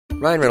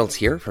Ryan Reynolds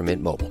here from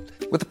Mint Mobile.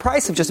 With the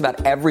price of just about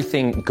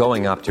everything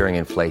going up during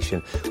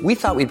inflation, we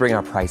thought we'd bring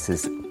our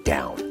prices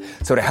down.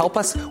 So to help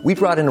us, we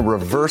brought in a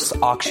reverse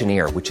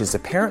auctioneer, which is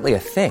apparently a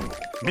thing.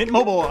 Mint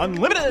Mobile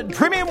Unlimited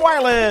Premium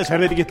Wireless. How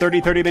to get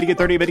 30, 30, bit to get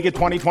 30, bit to get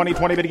 20, 20,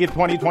 20, bit to get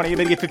 20, 20,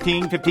 bit to get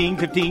 15, 15,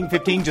 15,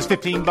 15, just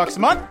 $15 a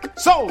month?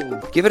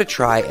 Sold! Give it a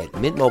try at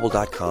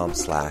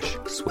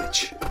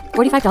mintmobile.com/switch.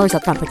 $45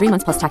 up front for 3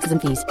 months plus taxes and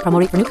fees. Promo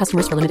rate for new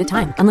customers for limited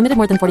time. Unlimited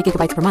more than 40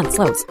 gigabytes per month.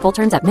 Slows full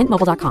terms at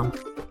mintmobile.com.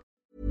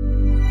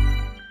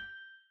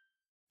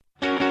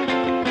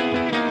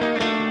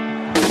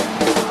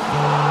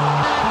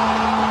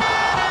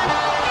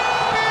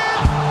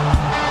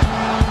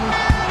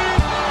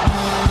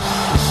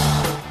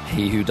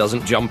 He who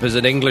doesn't jump is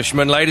an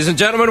Englishman, ladies and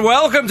gentlemen.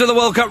 Welcome to the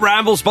World Cup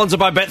Ramble, sponsored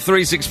by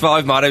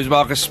Bet365. My name's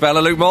Marcus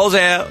Speller. Luke Moore's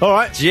here. All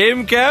right.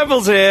 Jim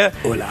Campbell's here.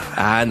 Hola.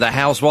 And the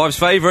housewife's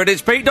favourite,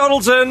 it's Pete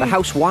Donaldson. The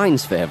house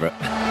wine's favourite.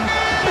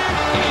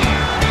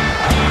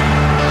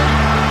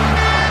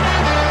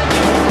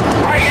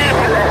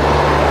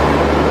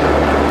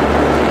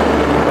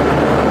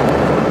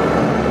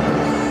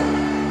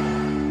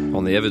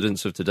 On the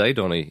evidence of today,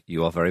 Donny,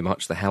 you are very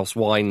much the house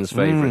wine's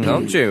favourite,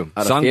 aren't you?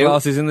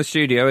 Sunglasses in the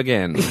studio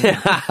again.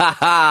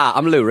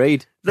 I'm Lou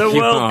Reed. The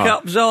World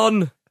Cup's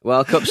on.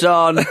 World Cup's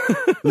on.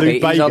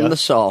 Pete's Bega. on the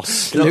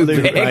sauce. Not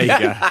Lou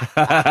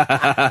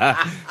Bega.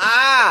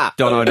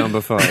 Dono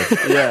number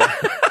 5. Yeah.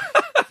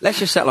 Let's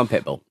just settle on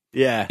Pitbull.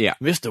 Yeah. Yeah.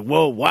 Mr.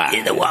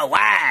 Worldwide.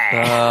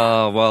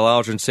 Oh, well,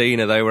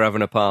 Argentina, they were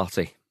having a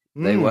party.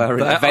 They were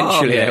They-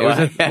 eventually. oh, yeah, they it was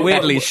were. A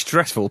weirdly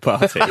stressful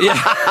party.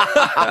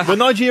 Were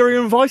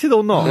Nigeria invited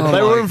or not?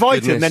 They were my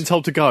invited and goodness. then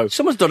told to go.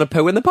 Someone's done a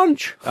poo in the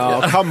punch.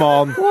 Oh, come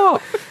on.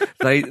 What?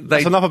 They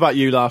That's enough about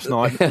you last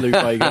night, Luke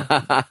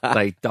Vega.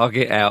 they dug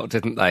it out,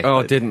 didn't they?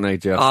 Oh, didn't they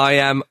just? I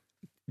am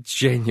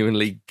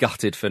genuinely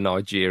gutted for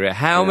Nigeria.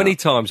 How many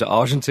times are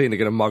Argentina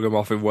going to mug them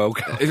off in World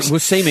Cup? It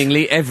was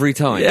seemingly every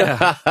time.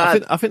 Yeah.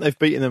 I think they've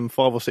beaten them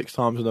 5 or 6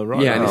 times in a row.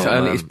 Yeah, and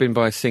man. it's been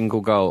by a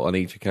single goal on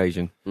each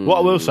occasion. What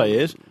I will say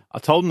is, I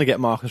told them to get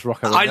Marcus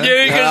Rocco in I there. knew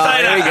you could say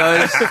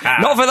that.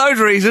 Not for those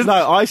reasons.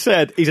 No, I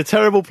said he's a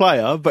terrible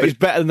player, but he's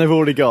better than they've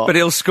already got. But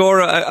he'll score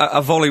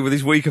a volley with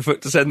his weaker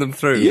foot to send them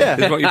through. Yeah.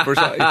 Is what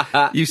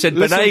you said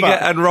Listen Banega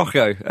back. and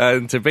Rocco.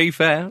 And to be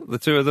fair, the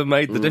two of them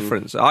made the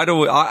difference. Like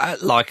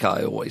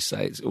I always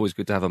say, it's always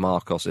good to have a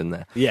Marcos in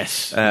there.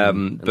 Yes.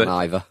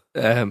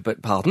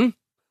 But pardon?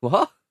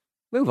 What?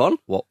 Move on.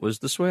 What was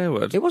the swear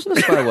word? It wasn't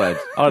a swear word.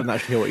 I didn't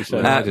actually hear what you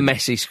said.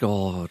 Messi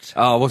scored.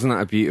 Oh, wasn't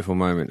that a beautiful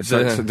moment?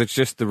 It's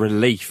just the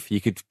relief.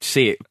 You could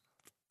see it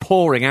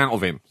pouring out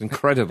of him. It's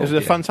incredible. It was a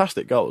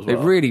fantastic goal as well.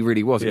 It really,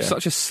 really was. It was Yeah.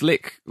 such a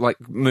slick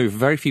move.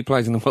 Very few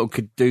players in the world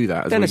could do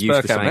that. As Dennis we're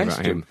used to Bergkamp saying has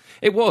about to. him.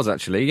 It was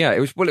actually, yeah. It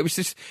was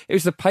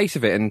the pace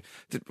of it and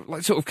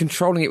like sort of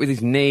controlling it with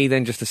his knee.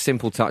 Then just a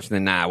simple touch.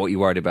 And then what are you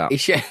worried about?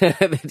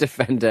 The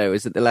defender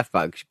was that the left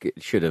back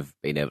should have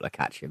been able to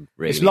catch him.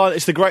 Really.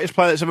 It's the greatest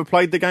player that's ever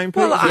played the game.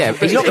 Pete. yeah,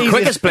 he's not the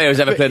quickest player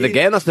who's ever played the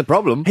game. That's the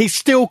problem. He's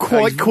still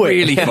quite quick.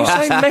 Really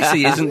fast. Saying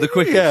Messi isn't the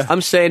quickest. Yeah.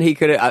 I'm saying he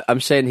could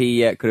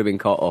have been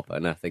caught up,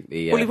 and I think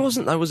the. Well, he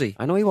wasn't though, was he?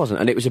 I know he wasn't,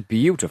 and it was a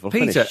beautiful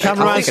Peter, finish.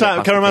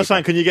 Cameraman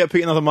Sam, can you get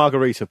Pete another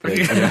margarita,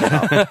 please?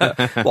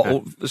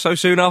 What, so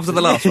soon after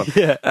the last one?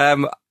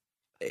 Yeah.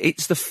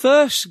 It's the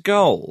first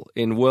goal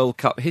in World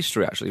Cup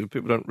history, actually,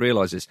 people don't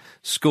realise this,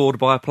 scored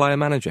by a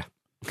player-manager.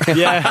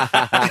 Yeah.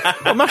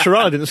 Well,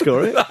 Mascherano didn't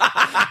score it.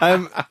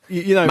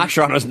 You know,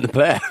 Mascherano wasn't the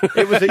player.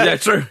 it was a, Yeah,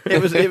 true.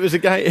 It was a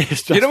game. It's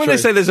just You know when true.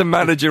 they say there's a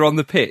manager on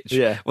the pitch?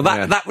 Yeah. Well,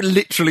 that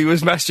literally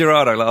was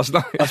Mascherano last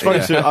night.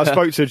 I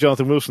spoke to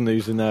Jonathan Wilson,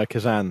 who's in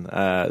Kazan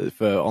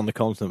for On the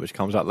Continent, which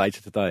comes out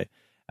later today,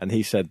 and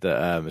he said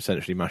that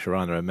essentially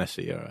Mascherano and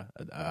Messi are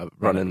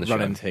Running the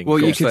show. thing. Well,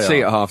 you course could they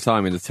see are. at half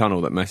time in the tunnel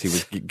that Messi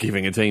was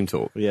giving a team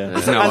talk. Yeah.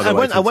 There's no other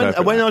way to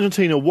interpret when that.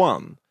 Argentina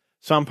won,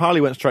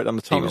 Sampaoli went straight down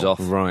the He tunnel. was off.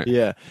 Right.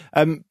 Yeah,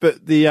 but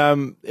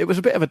it was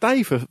a bit of a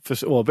day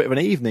or a bit of an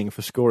evening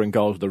for scoring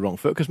goals with the wrong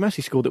foot because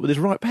Messi scored it with his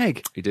right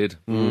peg. He did.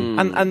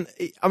 And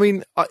I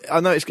mean, I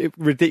know it's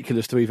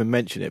ridiculous to even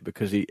mention it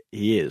because he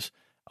is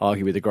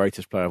arguably the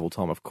greatest player of all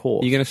time, of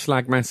course. You're going to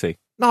slag Messi?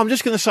 No, I'm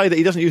just going to say that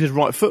he doesn't use his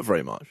right foot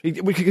very much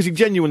because he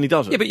genuinely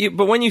doesn't. Yeah,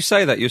 but when you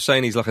say that, you're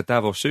saying he's like a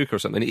Davos Suker or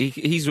something.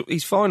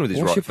 He's fine with his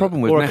What's right your foot.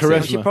 problem with Or a Messi? charisma.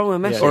 What's your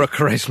problem with Messi? Yeah. Or a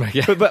charisma,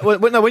 yeah.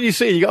 But when you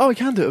see it, you go, oh, he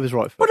can do it with his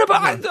right foot. Well, no,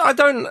 but I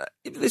don't.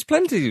 There's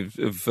plenty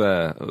of.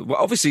 Well,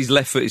 obviously, his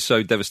left foot is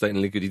so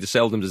devastatingly good. He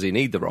seldom does he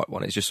need the right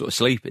one. It's just sort of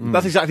sleeping.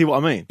 That's exactly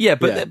what I mean. Yeah,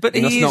 but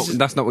And he is.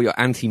 that's not what your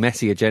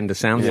anti-Messi agenda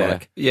sounds Yeah.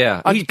 like.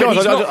 Yeah, I He- but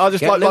he's not-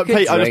 just Get like Luke a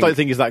Pete. I just drink. don't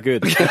think he's that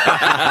good.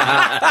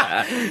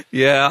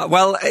 Yeah,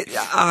 well,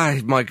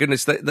 my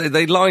goodness,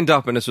 they lined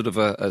up in a sort of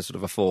a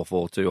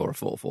 4-4-2 or a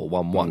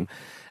 4-4-1-1,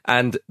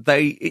 and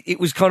it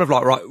was kind of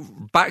like right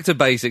back to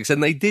basics,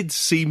 and they did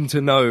seem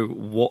to know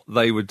what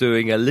they were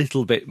doing a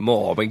little bit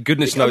more. I mean,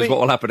 goodness knows what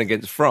will happen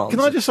against France. Can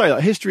I just say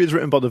that history is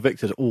written by the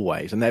victors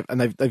always, and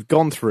they've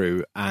gone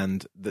through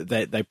and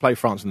they play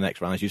France in the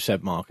next round, as you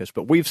said, Marcus.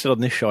 But we've said on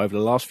this show over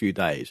the last few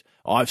days,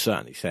 I've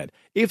certainly said,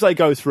 if they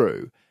go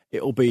through,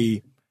 it'll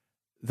be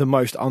the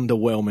most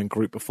underwhelming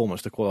group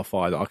performance to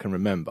qualify that I can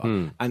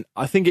remember. And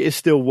I think it is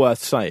still worth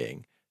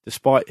saying,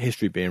 despite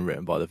history being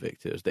written by the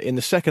victors, that in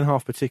the second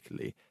half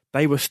particularly,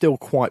 they were still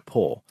quite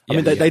poor. I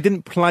mean, they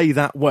didn't play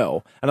that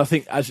well. And I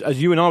think,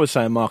 as you and I were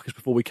saying, Marcus,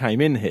 before we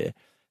came in here,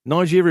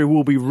 Nigeria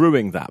will be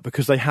ruining that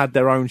because they had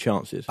their own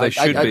chances. They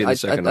should be in the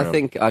second round. I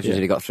think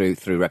Argentina got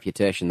through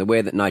reputation. The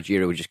way that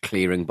Nigeria were just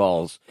clearing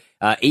balls,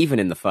 even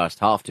in the first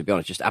half, to be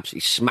honest, just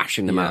absolutely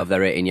smashing them out of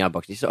their 18-yard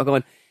box. You're sort of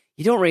going,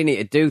 you don't really need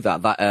to do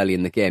that early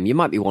in the game. You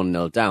might be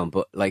 1-0 down,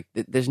 but like,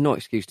 there's no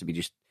excuse to be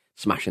just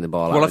smashing the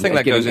ball out. Well, I think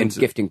that goes into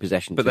gifting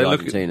possession to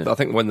Argentina. I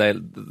think when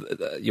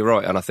you're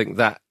right, and I think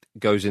that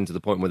goes into the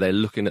point where they're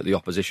looking at the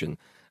opposition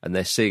and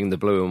they're seeing the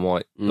blue and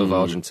white of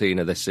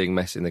Argentina. They're seeing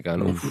Messi and they're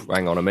going,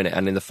 hang on a minute.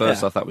 And in the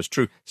first half, that was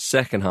true.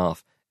 Second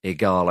half,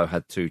 Ighalo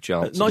had 2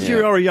 chances.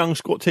 Nigeria are a young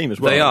squad team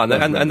as well. They are,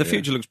 and the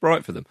future looks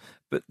bright for them.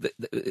 But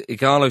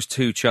Ighalo's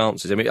 2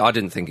 chances, I mean, I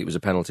didn't think it was a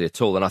penalty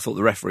at all, and I thought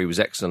the referee was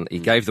excellent. He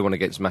gave the one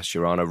against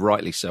Mascherano,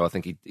 rightly so. I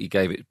think he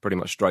gave it pretty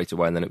much straight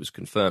away, and then it was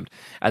confirmed.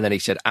 And then he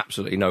said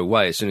absolutely no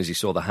way as soon as he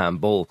saw the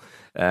handball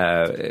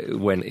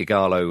when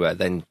Ighalo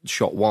then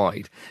shot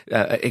wide.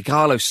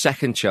 Ighalo's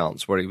second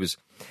chance, where he was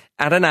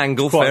at an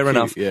angle, fair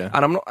enough. Yeah.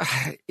 And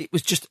it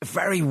was just a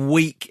very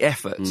weak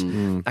effort.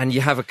 And you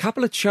have a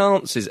couple of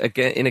chances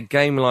again in a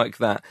game like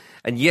that.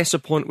 And yes, a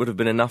point would have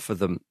been enough for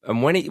them.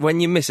 And when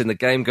you miss and the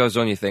game goes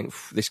on, you think,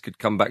 this could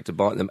come back to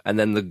bite them. And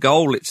then the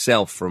goal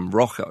itself from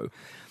Rocco,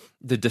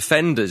 the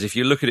defenders, if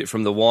you look at it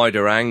from the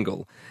wider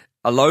angle,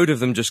 a load of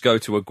them just go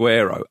to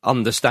Aguero,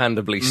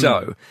 understandably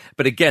so.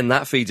 But again,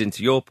 that feeds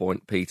into your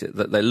point, Peter,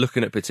 that they're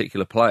looking at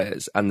particular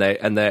players and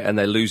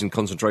they're losing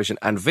concentration.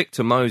 And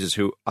Victor Moses,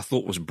 who I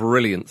thought was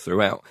brilliant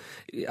throughout,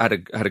 had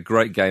a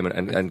great game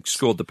and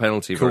scored the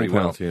penalty very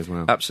well. Penalty as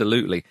well.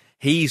 Absolutely.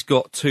 He's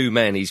got 2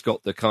 men. He's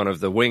got the kind of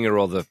the winger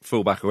or the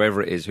fullback,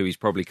 whoever it is, who he's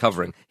probably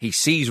covering. He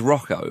sees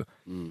Rocco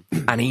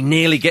and he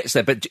nearly gets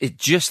there, but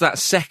it's just that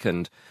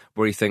second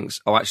where he thinks,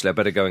 oh, actually, I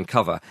better go and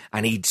cover.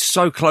 And he's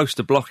so close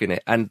to blocking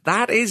it. And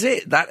that is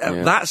it.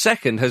 That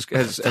second has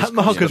that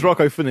Marcus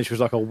Rocco finish was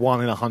like a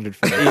 1 in 100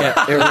 finish.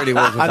 Yeah, it really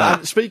was.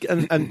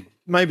 And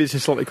maybe this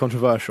is slightly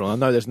controversial. I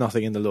know there's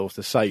nothing in the laws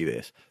to say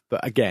this,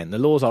 but again, the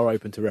laws are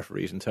open to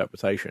referees'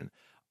 interpretation.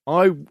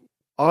 You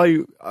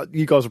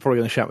guys are probably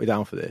going to shout me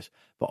down for this,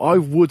 but I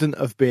wouldn't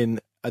have been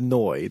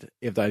annoyed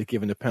if they'd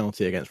given a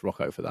penalty against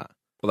Rocco for that.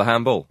 For the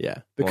handball? Yeah.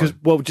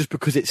 Just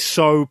because it's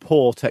so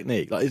poor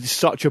technique. Like, it's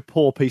such a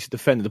poor piece of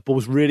defending. The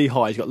ball's really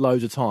high. He's got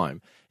loads of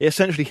time. He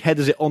essentially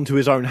headers it onto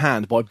his own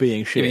hand by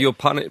being shit. Yeah,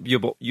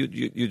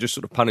 you're just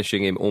sort of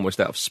punishing him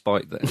almost out of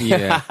spite there.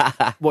 Yeah.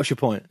 What's your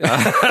point?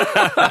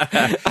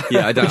 I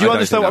don't. But you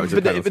understand what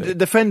the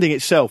defending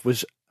itself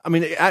was. I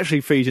mean, it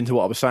actually feeds into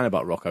what I was saying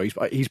about Rocco.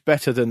 He's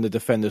better than the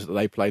defenders that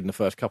they played in the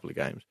first couple of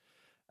games.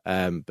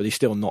 But he's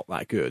still not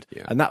that good.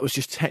 Yeah. And that was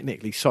just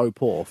technically so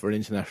poor for an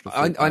international.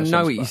 I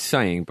know what you're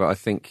saying, but I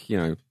think,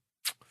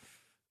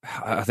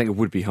 I think it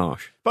would be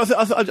harsh. But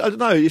I don't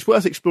know. It's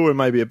worth exploring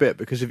maybe a bit,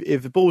 because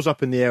if the ball's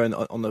up in the air and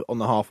on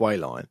the halfway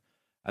line,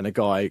 and a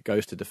guy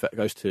goes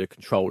to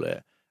control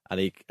it,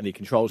 and he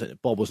controls it, and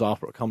it bobbles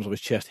up, or it comes off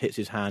his chest, hits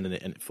his hand, and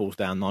it falls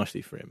down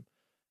nicely for him.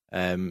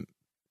 I mean,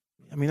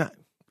 that.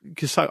 You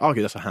could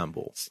argue that's a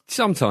handball.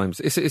 Sometimes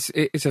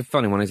it's a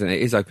funny one, isn't it?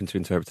 It is open to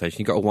interpretation.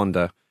 You've got to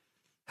wonder,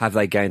 have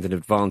they gained an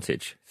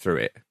advantage through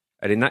it?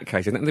 And in that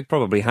case, I think they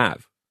probably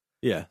have.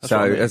 Yeah.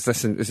 So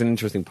that's an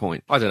interesting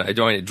point. I don't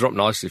know. It dropped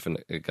nicely for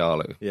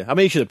Ighalo. Yeah. I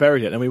mean, he should have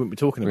buried it, and we wouldn't be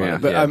talking about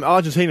it. But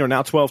Argentina are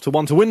now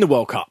 12-1 to win the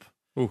World Cup.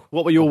 Ooh.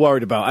 What were you all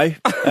worried about, eh?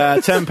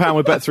 £10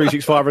 with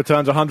Bet365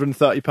 returns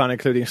 £130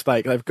 including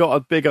stake. They've got a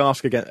big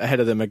ask ahead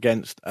of them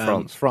against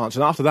France.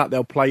 And after that,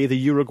 they'll play either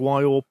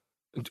Uruguay or...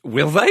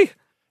 Will they?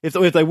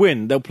 If they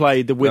win, they'll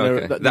play the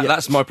winner. Okay.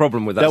 That's my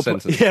problem with that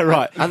sentence. Yeah,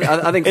 right.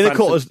 I think in the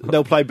quarters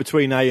they'll play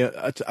between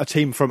a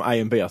team from A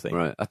and B. I think.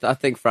 Right. I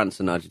think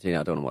France and Argentina.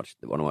 I don't want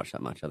to watch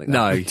that match. I think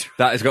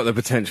that has got the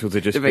potential to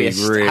just be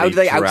really. How do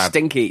they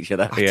outstink each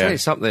other? I'll tell you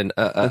something.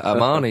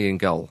 Armani in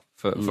goal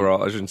for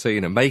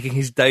Argentina, making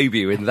his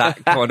debut in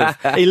that kind of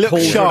he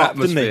looked sharp,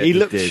 didn't he? He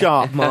looked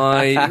sharp.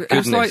 My goodness. It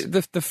was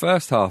like the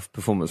first half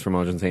performance from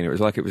Argentina. It was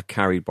like it was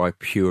carried by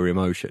pure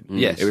emotion.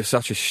 Yes. It was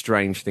such a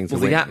strange thing to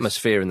witness. The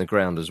atmosphere in the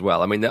ground as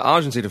well. I mean, the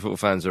Argentina football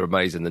fans are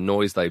amazing. The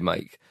noise they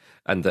make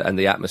and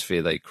the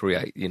atmosphere they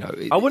create.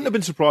 I wouldn't have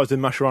been surprised if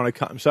Mascherano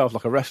cut himself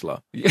like a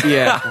wrestler.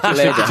 Yeah.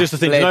 just to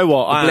think, you know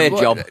what?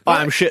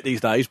 I am shit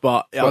these days,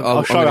 but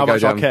I'll show how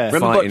much I care.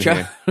 Remember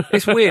Butcher?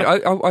 It's weird.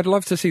 I'd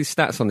love to see the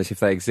stats on this if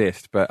they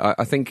exist, but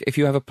I think if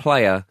you have a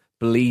player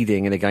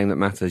bleeding in a game that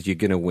matters, you're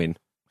going to win.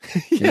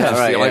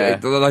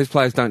 Those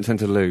players don't tend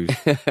to lose.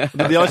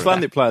 The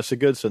Icelandic player,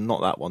 Sigurdsson,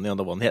 not that one, the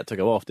other one, he had to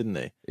go off, didn't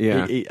he?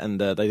 Yeah. And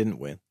they didn't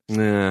win.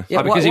 Yeah.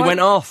 Because he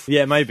went off.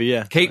 Yeah, maybe,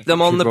 yeah. Keep them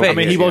on the pitch. I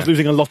mean, he was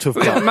losing a lot of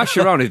blood.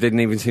 Mascherano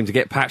didn't even seem to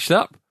get patched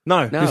up.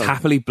 No. He was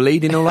happily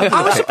bleeding all over.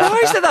 I was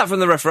surprised at that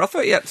from the referee. I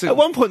thought he had to... At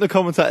one point, the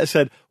commentator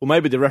said, well,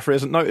 maybe the referee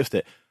hasn't noticed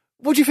it.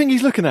 What do you think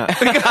he's looking at?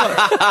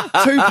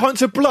 2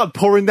 pints of blood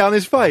pouring down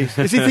his face.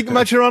 Does he think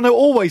Mascherano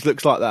always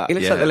looks like that? He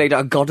looks like the leader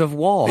of God of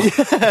War.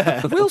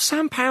 Will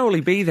Sam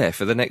Powley be there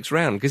for the next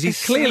round? Because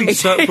he's clearly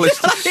surplus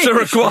to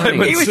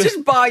requirements. He was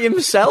just by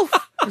himself.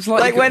 It's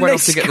like when they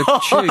to get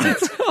the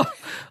tube.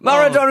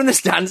 Maradona in the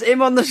stands,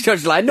 him on the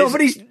touchline.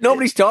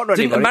 Nobody's talking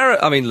to anybody.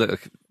 I mean,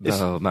 look,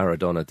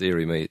 Maradona,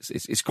 dearie me,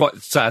 it's quite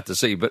sad to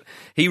see, but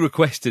he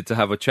requested to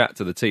have a chat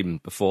to the team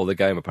before the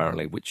game,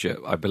 apparently, which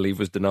I believe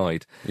was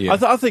denied. Yeah.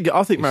 I think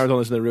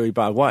Maradona's in a really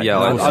bad way. Yeah,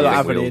 I don't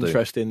have any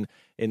interest in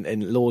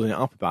lauding it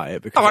up about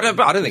it. Because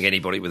I don't think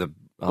anybody with a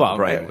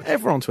brain would.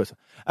 Everyone on Twitter.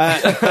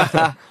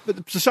 But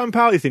the Sam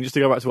Powley thing, just to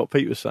go back to what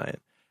Pete was saying,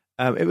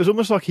 it was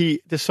almost like he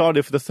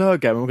decided for the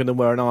third game I'm going to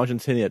wear an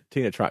Argentina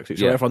tracksuit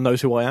so everyone knows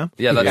who I am.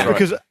 Yeah, that's right.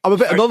 Because I'm a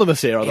bit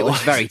anonymous here. It was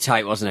very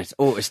tight, wasn't it?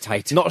 Oh, it was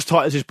tight. Not as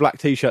tight as his black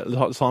T-shirt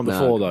the time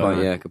before, though.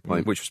 Yeah, good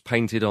point. Which was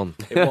painted on.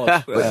 It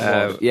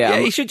was.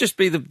 He should just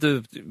be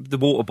the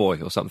water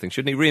boy or something,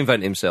 shouldn't he?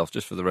 Reinvent himself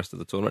just for the rest of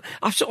the tournament.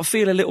 I sort of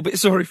feel a little bit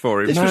sorry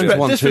for him. Man's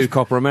won 2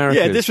 Copa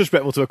Americas. Yeah,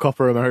 disrespectful to a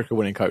Copa America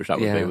winning coach,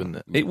 that would be, wouldn't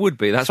it? It would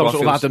be. That's some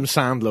sort of Adam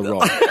Sandler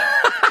role.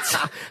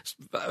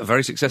 A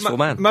very successful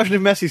man. Imagine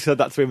if Messi said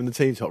that to him in the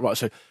team talk. Right,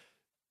 so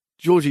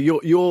Georgie,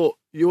 you're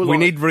we like,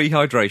 need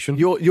rehydration.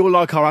 You're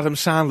like our Adam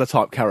Sandler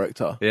type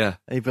character. Yeah,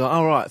 and he'd be like,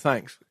 all right,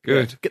 thanks.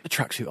 Good. Yeah, get the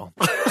tracksuit on.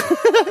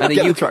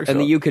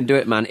 The you can do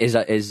it, man. Is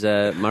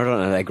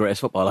Maradona their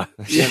greatest footballer?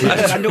 Yeah,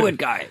 can do it,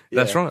 guy.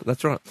 That's right.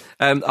 That's right.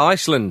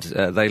 Iceland,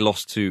 they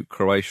lost to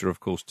Croatia, of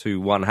course,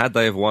 2-1. Had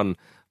they have won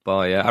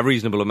by a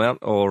reasonable amount,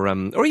 or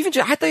even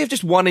had they have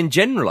just won in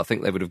general, I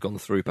think they would have gone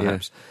through,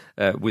 perhaps.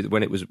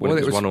 When it was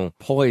 1-1.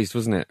 Poised,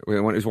 wasn't it? When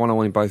it was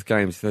 1-1 in both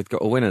games, they'd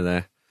got a winner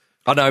there.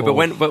 I know,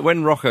 but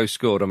when Rocco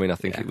scored, I mean, I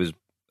think it was.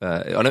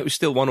 I know it was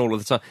still 1-1 all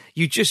the time.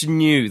 You just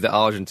knew that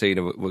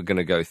Argentina were going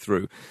to go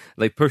through.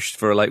 They pushed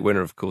for a late winner,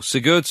 of course.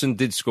 Sigurdsson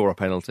did score a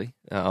penalty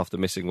after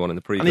missing one in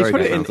the previous. And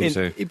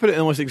he put it in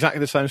almost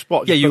exactly the same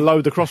spot, just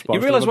below the crossbar.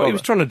 You realise what he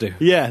was trying to do?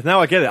 Yeah, now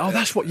I get it. Oh,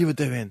 that's what you were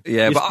doing.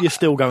 Yeah, but you're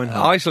still going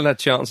home. Iceland had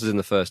chances in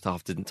the first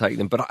half, didn't take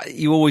them. But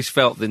you always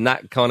felt in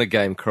that kind of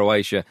game,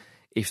 Croatia,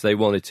 if they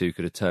wanted to,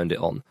 could have turned it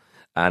on.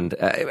 And,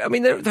 I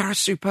mean, they're a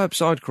superb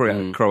side,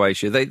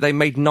 Croatia. They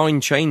made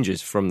 9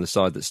 changes from the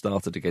side that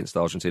started against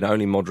Argentina.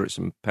 Only Modric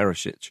and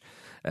Perisic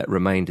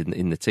remained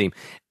in the team.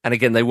 And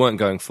again, they weren't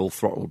going full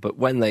throttle. But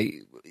when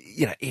they,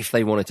 if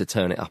they wanted to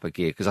turn it up a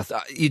gear, because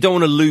you don't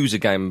want to lose a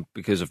game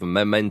because of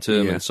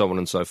momentum and so on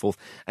and so forth.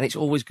 And it's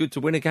always good to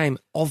win a game,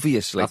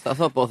 obviously. I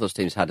thought both those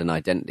teams had an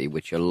identity,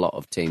 which a lot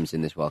of teams in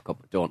this World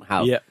Cup don't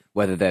have,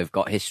 whether they've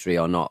got history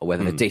or not, or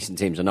whether they're decent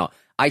teams or not.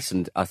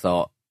 Iceland, I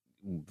thought,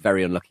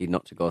 very unlucky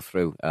not to go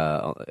through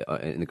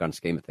in the grand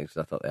scheme of things.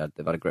 I thought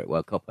they've had a great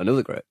World Cup,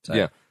 another great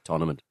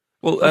tournament.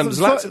 Well,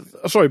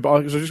 sorry, but I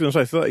was just going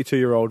to say,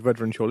 32-year-old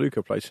Vedran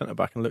Chorluka played centre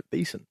back and looked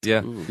decent.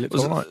 Yeah,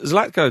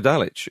 Zlatko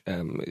Dalic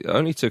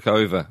only took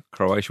over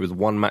Croatia with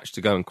 1 match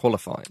to go in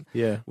qualifying.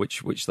 Yeah,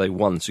 which they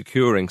won,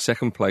 securing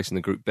second place in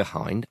the group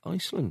behind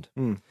Iceland.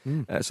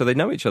 So they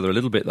know each other a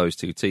little bit. Those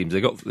two teams.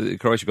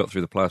 Croatia got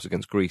through the playoffs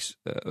against Greece,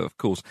 of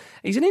course.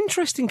 He's an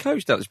interesting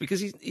coach, Dalic,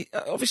 because he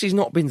obviously he's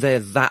not been there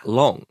that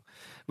long,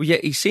 but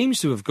yet he seems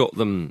to have got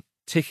them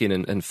ticking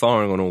and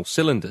firing on all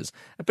cylinders,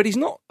 but he's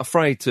not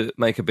afraid to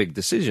make a big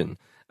decision.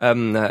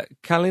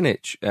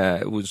 Kalinic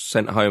was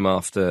sent home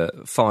after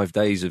 5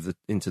 days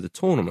into the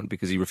tournament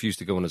because he refused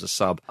to go on as a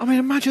sub. I mean,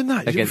 imagine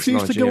that. He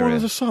refused to go on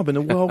as a sub in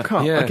the World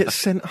Cup and get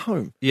sent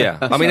home. Yeah,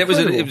 I mean, it was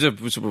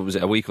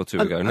a week or two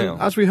ago now.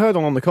 As we heard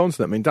on the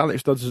continent, I mean,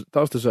 Dalic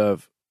does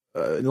deserve,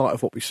 in light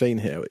of what we've seen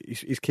here,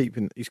 he's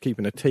keeping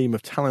a team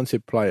of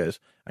talented players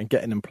and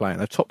getting them playing.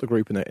 They topped the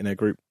group in a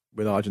group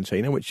with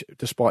Argentina, which,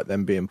 despite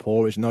them being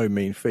poor, is no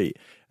mean feat.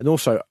 And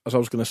also, as I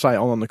was going to say,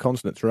 on the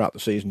continent throughout the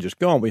season just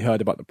gone, we heard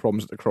about the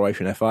problems at the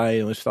Croatian FA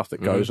and the stuff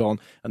that goes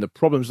on. And the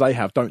problems they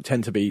have don't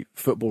tend to be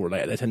football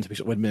related. They tend to be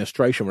sort of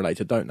administration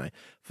related, don't they?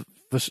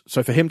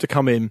 So for him to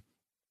come in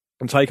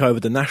and take over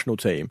the national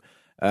team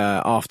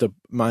after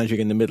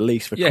managing in the Middle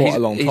East for quite a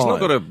long time. He's not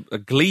got a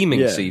gleaming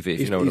CV, if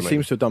you know what I mean. He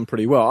seems to have done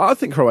pretty well. I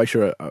think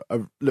Croatia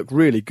look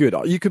really good.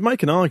 You could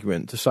make an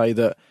argument to say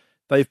that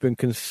they've been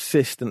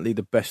consistently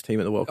the best team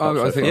at the World Cup.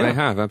 I think they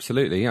have,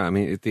 absolutely, yeah. I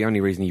mean, the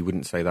only reason you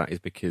wouldn't say that is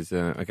because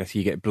I guess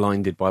you get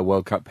blinded by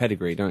World Cup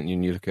pedigree, don't you?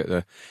 And you look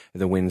at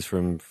the wins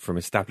from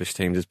established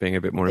teams as being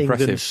a bit more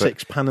England impressive.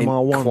 6, Panama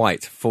 1.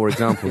 Quite, for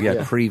example,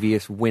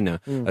 previous winner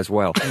as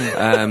well.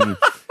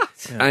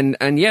 And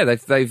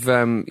they've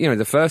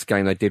the first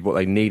game they did what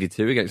they needed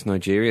to against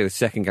Nigeria. The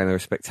second game they were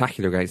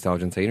spectacular against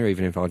Argentina,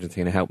 even if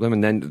Argentina helped them.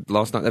 And then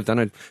last night they've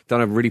done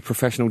a really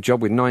professional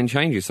job with 9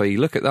 changes. So you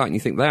look at that and you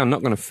think they are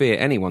not going to fear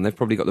anyone. They've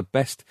probably got the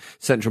best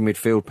central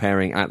midfield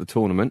pairing at the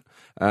tournament.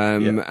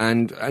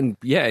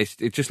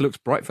 It just looks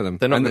bright for them.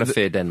 They're not going to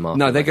fear Denmark.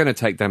 No, they're going to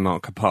take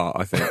Denmark apart,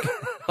 I think.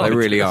 They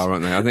really are,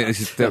 aren't they? I think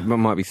that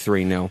might be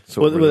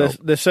 3-0.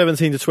 They're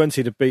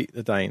 17-20 to beat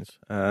the Danes.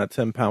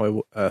 £10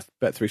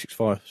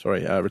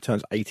 Bet365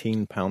 returns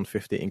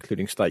 £18.50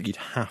 including stake. You'd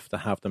have to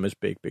have them as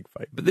big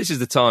favourites. But this is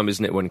the time,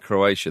 isn't it, when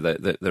Croatia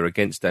they're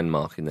against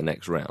Denmark in the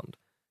next round.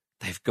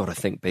 they've got to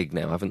think big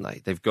now, haven't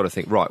they? They've got to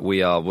think, right,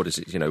 we are,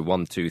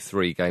 1, 2,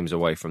 3 games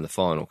away from the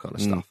final kind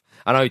of stuff.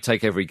 I know you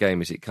take every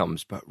game as it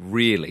comes, but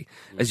really,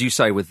 as you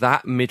say, with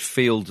that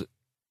midfield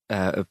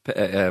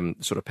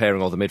sort of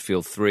pairing, or the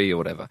midfield three or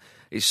whatever,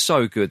 it's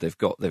so good. They've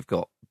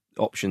got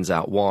options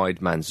out wide.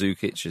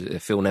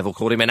 Mandzukic, Phil Neville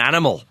called him an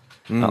animal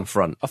up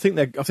front. I think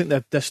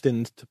they're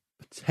destined to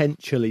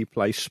potentially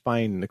play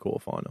Spain in the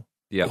quarterfinal.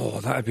 Yeah. Oh,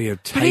 that would be a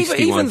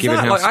tasty even one, given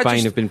that, how like,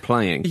 Spain have been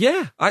playing.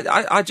 Yeah,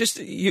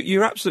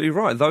 you're absolutely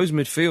right. Those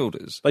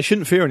midfielders, They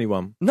shouldn't fear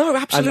anyone. no,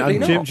 absolutely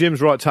and not. Jim's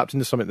right, tapped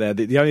into something there.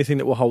 The only thing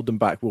that will hold them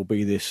back will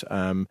be this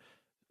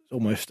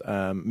almost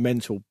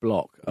mental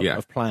block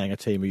of playing a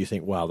team where you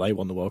think, wow, they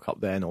won the World Cup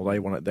then, or they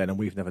won it then, and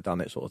we've never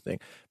done it, sort of thing.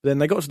 But then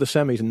they got to the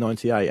semis in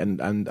 '98, and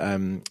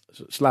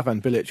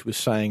Slavan Bilic was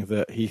saying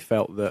that he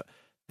felt that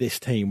this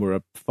team were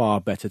a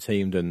far better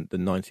team than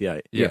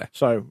 '98. Yeah.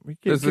 So we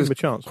give them a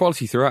chance.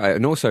 Quality throughout it,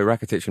 and also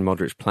Rakitic and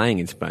Modric playing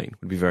in Spain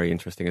would be very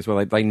interesting as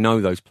well. They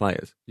know those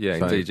players. Yeah,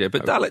 So, indeed. Yeah,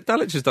 but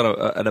Dalic has done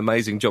an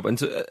amazing job, and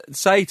to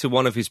say to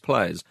one of his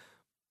players,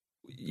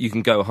 "You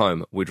can go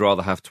home. We'd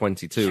rather have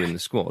 22 in the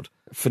squad."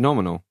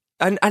 phenomenal.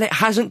 And it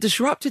hasn't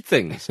disrupted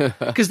things,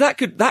 because that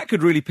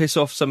could really piss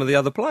off some of the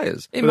other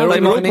players. It They're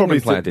might all an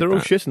England player probably did they're all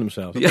that. shitting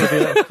themselves.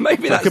 Yeah,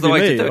 maybe that's That could the be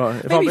way me. to do it.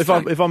 Right. Maybe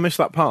If I miss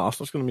that pass,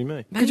 that's going to be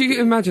me. Could you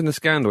imagine the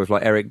scandal if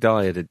like Eric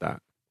Dyer did that?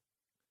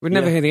 We'd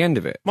never Yeah. hear the end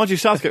of it. Mind you,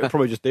 Southgate would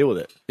probably just deal with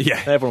it. Yeah.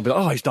 Everyone will be like,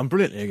 oh, he's done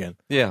brilliantly again.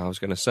 Yeah, I was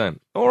going to say.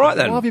 All right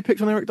then. Why have you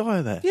picked on Eric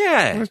Dyer there?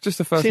 Yeah. That's just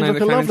the first Seems name like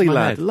that a came lovely into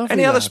my lad. head. Lovely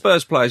Any other lad.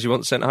 Spurs players you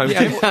want sent home?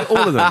 Yeah,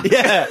 all of them.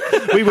 Yeah,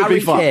 we would Harry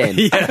be fine.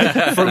 Kane.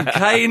 From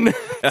Kane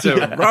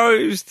to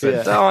Rose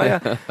to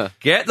Dyer.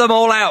 Get them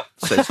all out,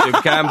 says Jim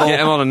Campbell. Get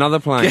him on another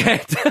plane.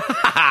 Get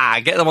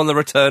them on the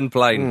return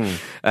plane.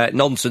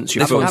 Nonsense,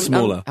 you fool.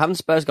 Haven't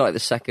Spurs got like the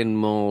second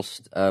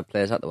most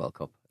players at the World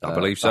Cup? I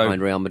believe so.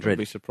 Behind Real I'd Madrid.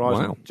 be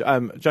surprised.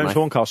 James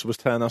Horncastle was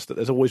telling us that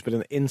there's always been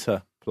an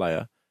Inter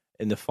player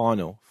in the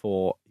final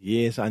for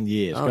years and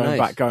years, Oh,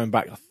 nice. going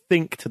back, I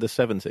think, to the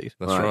 70s.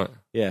 That's right.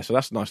 Yeah, so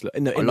that's a nice.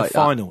 In the like that.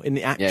 final, in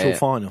the actual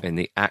final. In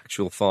the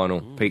actual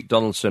final, Pete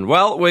Donaldson.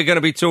 Well, we're going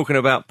to be talking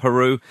about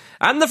Peru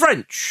and the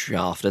French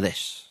after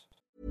this.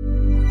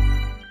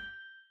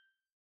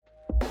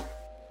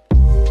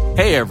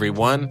 Hey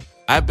everyone,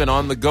 I've been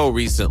on the go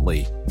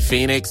recently.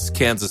 Phoenix,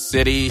 Kansas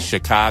City,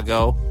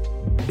 Chicago.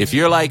 If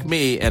you're like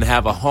me and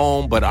have a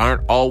home but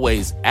aren't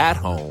always at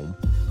home,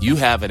 you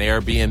have an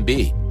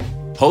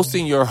Airbnb.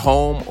 Hosting your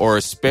home or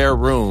a spare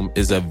room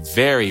is a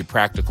very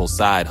practical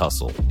side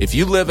hustle. If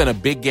you live in a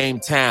big game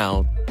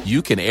town,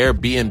 you can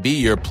Airbnb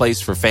your place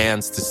for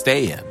fans to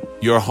stay in.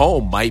 Your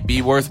home might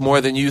be worth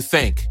more than you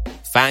think.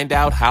 Find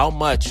out how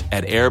much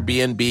at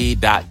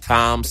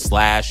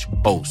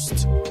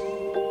airbnb.com/boast.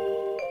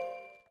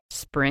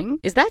 Spring?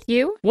 Is that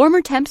you?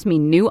 Warmer temps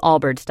mean new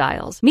Allbirds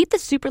styles. Meet the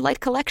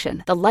Superlight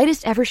Collection, the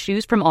lightest ever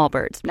shoes from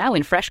Allbirds, now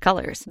in fresh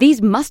colors. These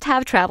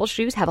must-have travel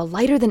shoes have a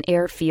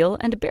lighter-than-air feel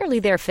and a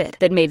barely-there fit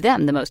that made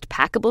them the most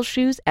packable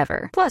shoes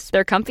ever. Plus,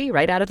 they're comfy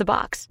right out of the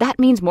box. That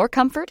means more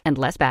comfort and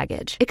less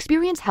baggage.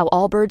 Experience how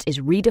Allbirds is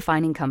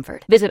redefining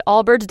comfort. Visit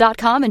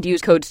allbirds.com and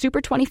use code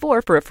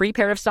SUPER24 for a free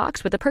pair of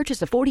socks with a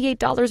purchase of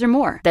 $48 or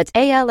more. That's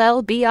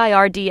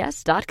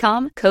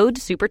ALLBIRDS.com, code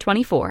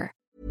SUPER24.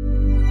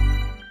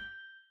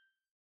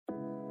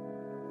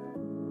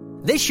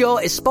 This show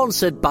is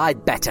sponsored by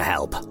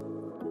BetterHelp.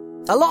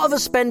 A lot of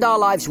us spend our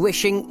lives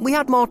wishing we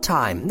had more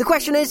time. The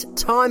question is,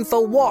 time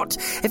for what?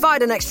 If I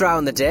had an extra hour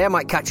in the day, I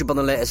might catch up on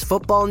the latest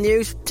football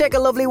news, take a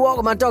lovely walk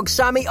with my dog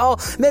Sammy, or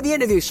maybe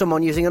interview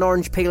someone using an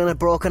orange peel and a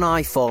broken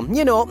iPhone.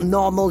 You know,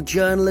 normal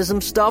journalism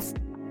stuff.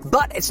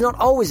 But it's not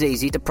always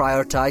easy to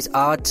prioritise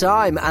our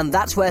time, and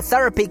that's where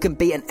therapy can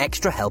be an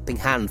extra helping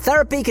hand.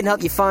 Therapy can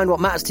help you find what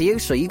matters to you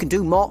so you can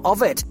do more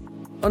of it.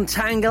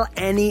 Untangle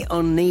any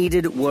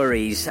unneeded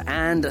worries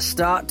and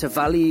start to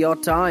value your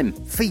time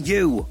for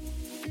you.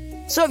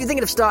 So if you're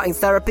thinking of starting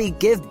therapy,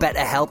 give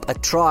BetterHelp a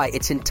try.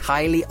 It's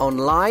entirely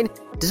online,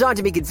 designed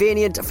to be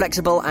convenient,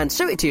 flexible and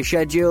suited to your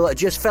schedule.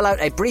 Just fill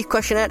out a brief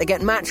questionnaire to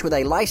get matched with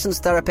a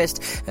licensed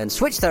therapist and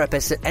switch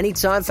therapists at any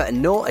time for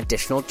no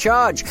additional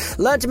charge.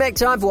 Learn to make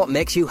time for what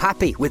makes you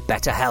happy with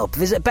BetterHelp.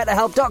 Visit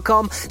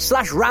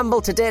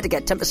betterhelp.com/ramble today to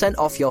get 10%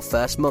 off your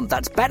first month.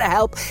 That's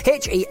BetterHelp,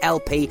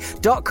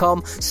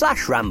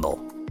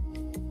 HELP.com/ramble.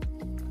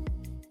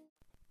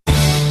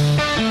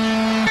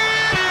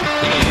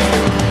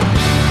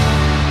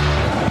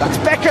 That's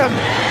Beckham.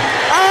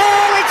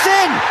 Oh, it's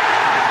in!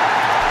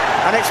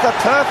 And it's the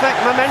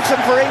perfect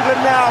momentum for England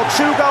now.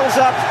 2 goals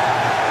up.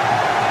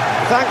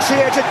 Thanks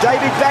here to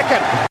David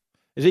Beckham.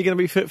 Is he going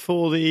to be fit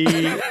for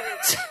the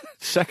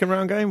second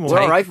round game? Or? We're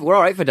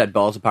all right for dead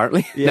balls,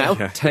 apparently. Yeah.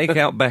 Now. Take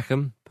out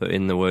Beckham, put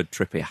in the word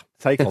Trippier.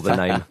 Take the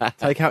name.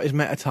 Take out his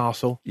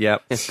metatarsal.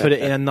 Yep. Put it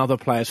in another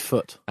player's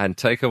foot. And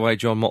take away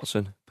John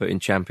Motson, put in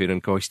Champion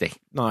and Coisty.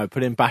 No,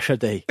 put in Basher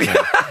D.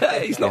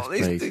 He's not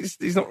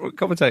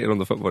commentating on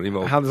the football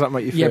anymore. How does that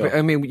make you feel? Yeah, but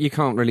I mean, you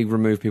can't really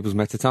remove people's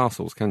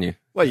metatarsals, can you?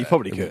 Well, you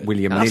probably could.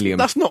 William Nilliam.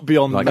 That's not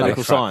beyond Like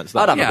medical that. science.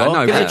 I'd have a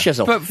go. Give us a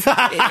chisel. But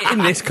in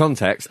this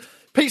context,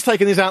 Pete's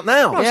taking this out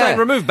now. I'm saying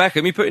remove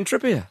Beckham, you put in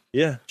Trippier.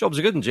 Yeah. Job's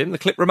a good one, Jim. The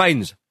clip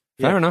remains.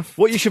 Fair enough.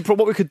 What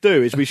we could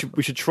do is we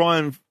should try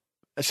and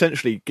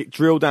essentially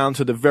drill down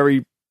to the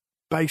very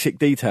basic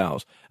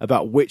details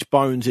about which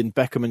bones in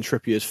Beckham and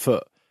Trippier's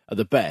foot are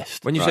the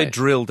best. When you say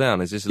drill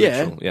down, is this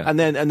literal? Yeah. And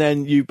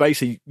then you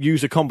basically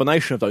use a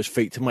combination of those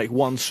feet to make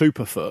one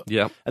super foot.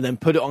 Yeah. And then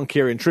put it on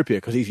Kieran Trippier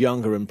because he's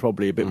younger and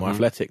probably a bit more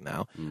athletic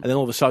now. And then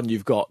all of a sudden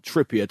you've got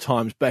Trippier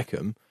times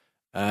Beckham.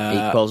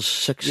 Equals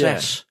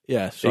success.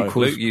 Yeah. So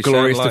Equals you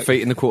glorious sound like-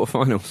 defeat in the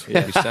quarterfinals.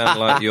 You sound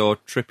like you're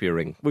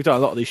Trippiering. we've done a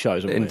lot of these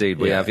shows, haven't we? Indeed,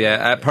 we have.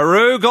 Yeah,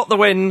 Peru got the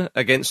win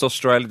against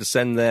Australia to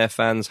send their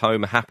fans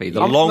home happy.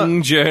 The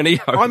long journey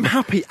home. I'm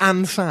happy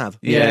and sad.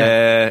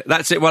 Yeah,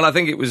 that's it. Well, I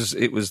think it was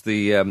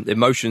the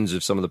emotions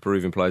of some of the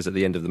Peruvian players at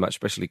the end of the match,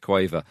 especially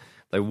Cueva.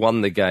 They won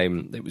the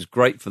game. It was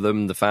great for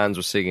them. The fans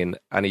were singing,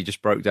 and he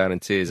just broke down in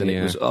tears. And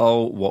it was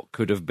what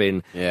could have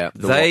been. Yeah,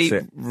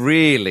 they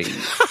really.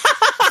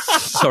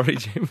 Sorry,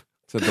 Jim.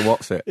 So the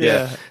what's it?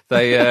 Yeah.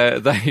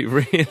 They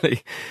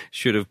really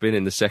should have been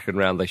in the second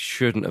round. They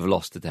shouldn't have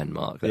lost to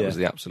Denmark. That was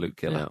the absolute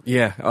killer.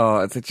 Yeah. Oh,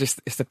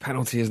 it's the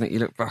penalty, isn't it? You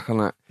look back on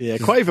that. Yeah,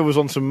 Cueva was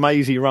on some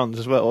mazy runs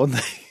as well,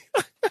 wasn't he?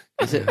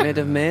 Is it made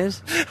of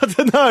maize? I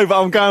don't know,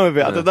 but I'm going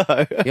with it. I don't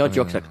know. Your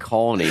jokes are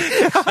corny.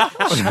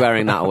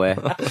 Swearing that away.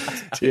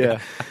 Yeah.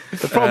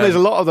 The problem is a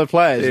lot of the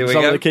players here in we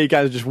some go. of the key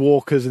games are just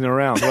walkers in and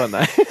around, weren't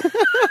they?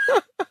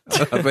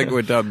 I think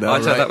we're done now.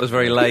 I'd say that was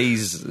very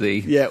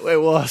lazy. Yeah, it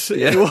was.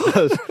 It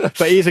was.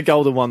 But he's a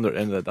golden wonder at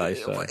the end of the day.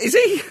 So. Is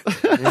he?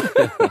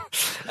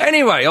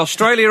 Anyway,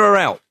 Australia are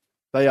out.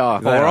 They are.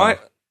 All right.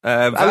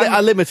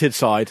 A limited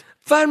side.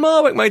 Van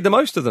Marwijk made the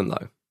most of them,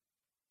 though.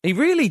 He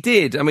really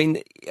did. I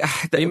mean,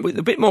 with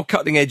a bit more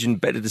cutting edge and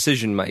better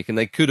decision making,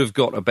 they could have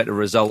got a better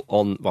result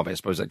on. Well, I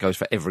suppose that goes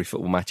for every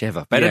football match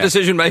ever. Better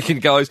decision making,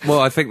 guys. Well,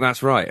 I think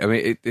that's right. I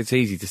mean, it's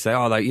easy to say,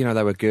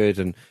 they were good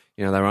and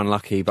they were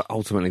unlucky, but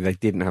ultimately they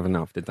didn't have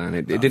enough, did they? And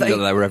it didn't look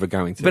like they were ever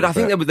going to. But I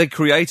think they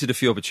created a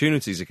few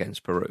opportunities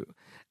against Peru.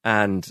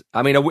 And,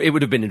 I mean, it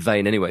would have been in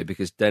vain anyway,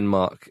 because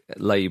Denmark,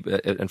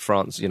 and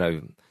France,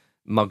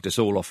 mugged us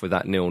all off with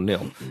that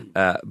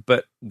 0-0.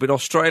 But with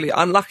Australia,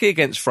 unlucky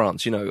against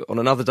France, on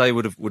another day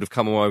would have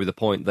come away with a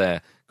point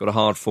there. Got a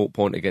hard-fought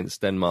point against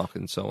Denmark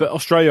and so on. But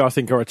Australia, I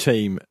think, are a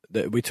team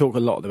that we talk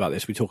a lot about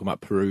this. We talk about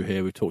Peru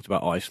here. We've talked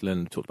about Iceland.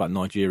 We've talked about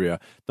Nigeria.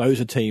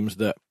 Those are teams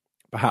that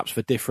perhaps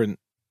for different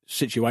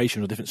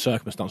situations or different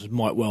circumstances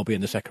might well be in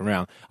the second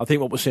round. I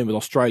think what we're seeing with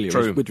Australia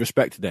is, with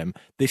respect to them,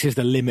 this is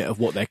the limit of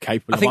what they're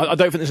capable of. I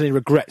don't think there's any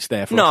regrets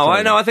there for Australia.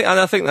 I know.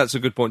 I think that's a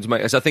good point to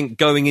make. I think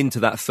going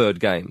into that third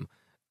game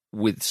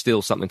with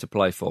still something to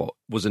play for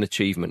was an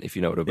achievement, if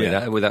you know what I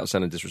mean, without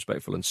sounding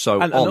disrespectful and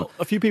so on. And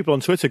a few people on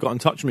Twitter got in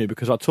touch with me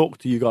because I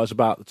talked to you guys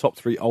about the top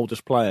 3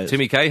 oldest players.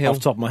 Timmy Cahill. Off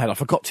the top of my head. I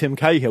forgot Tim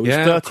Cahill. He's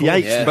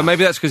 38. Yeah. But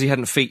maybe that's because he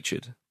hadn't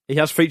featured. He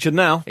has featured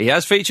now. He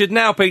has featured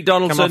now, Pete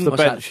Donaldson. Come off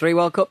the bench. 3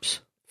 World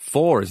Cups?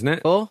 4, isn't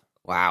it? 4?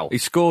 Wow. He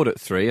scored at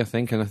 3, I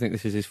think, and I think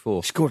this is his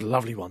 4th. He scored a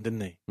lovely one,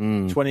 didn't he?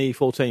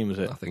 2014, was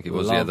it? I think it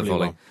was, Lovely the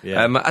volley. one.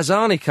 Yeah.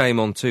 Azani came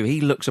on too.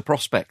 He looks a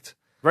prospect.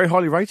 Very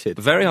highly rated.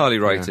 Very highly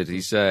rated.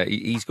 Yeah.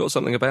 He's got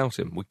something about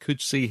him. We could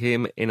see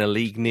him in a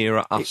league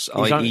nearer us,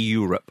 i.e.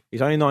 Europe.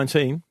 He's only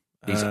 19.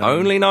 He's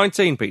only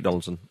 19, Pete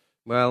Donaldson.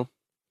 Well,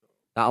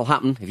 that'll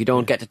happen if you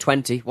don't get to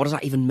 20. What does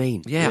that even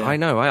mean? Yeah. I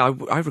know.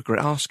 I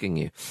regret asking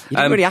you. You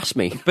didn't really ask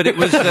me. But it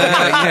was...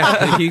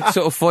 You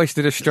sort of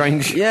foisted a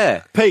strange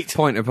Pete,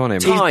 point upon him.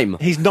 Time.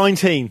 He's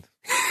 19.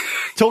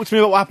 Talk to me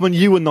about what happened when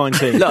you were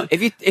 19. Look,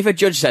 if a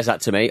judge says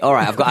that to me, all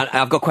right,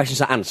 I've got questions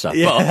to answer.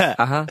 Yeah.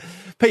 But,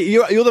 Pete,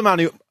 you're the man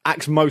who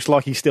acts most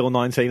like he's still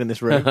 19 in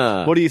this room.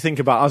 What do you think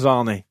about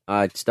Azani?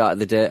 I started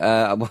the day.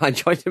 I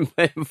enjoyed him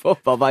playing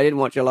football, but I didn't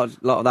watch a lot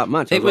of that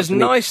match. It was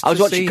nice. I was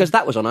to watching see... because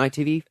that was on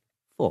ITV4.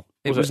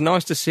 It was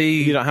nice to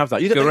see. You don't have that.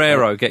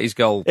 Guerrero get his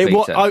goal.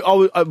 Peter.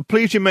 I'm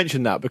pleased you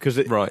mentioned that because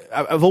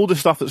of all the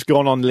stuff that's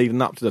gone on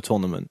leading up to the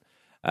tournament,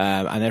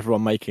 and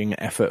everyone making an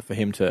effort for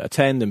him to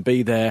attend and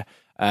be there.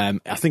 I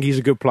think he's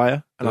a good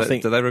player,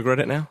 and do they regret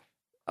it now?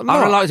 I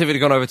would have liked if he'd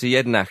gone over to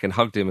Jednak and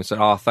hugged him and said,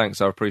 "Oh,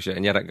 thanks, I appreciate it."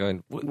 And Jednak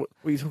going, What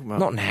are you talking about?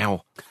 "Not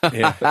now."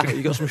 Yeah,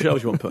 you got some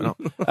shells you want putting up.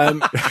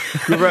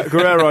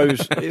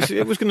 Guerrero's.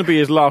 It was going to be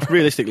his last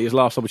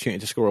opportunity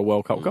to score a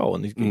World Cup goal,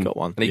 and he got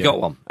one. And he got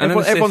one. And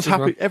everyone's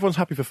happy. Well. Everyone's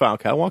happy for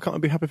Falcao. Why can't I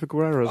be happy for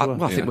Guerrero as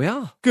well? I think we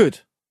are.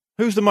 Good.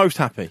 Who's the most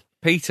happy?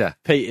 Peter.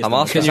 Pete is I'm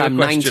asking you a I'm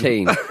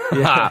question.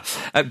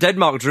 19.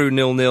 Denmark drew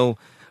 0-0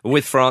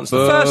 with France.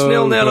 The first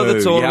 0-0 of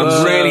the tournament. Yeah,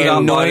 I'm really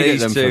done by annoyed at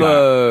these them two.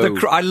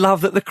 for I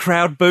love that the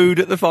crowd booed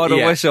at the final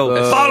whistle.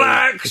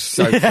 Bollocks!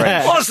 So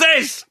French. What's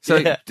this?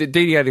 So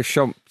Didier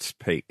Deschamps,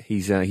 Pete,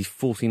 he's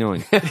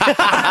 49.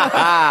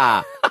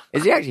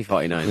 Is he actually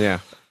 49? Yeah.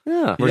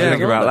 Yeah. What do you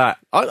think about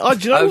that?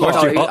 Do you know what?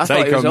 What's your hot I thought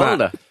he take was on that?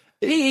 older.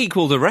 He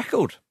equalled a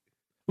record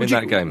in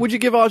that game. Would you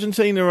give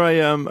Argentina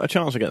a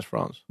chance against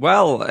France?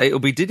 Well, it'll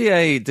be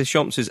Didier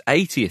Deschamps'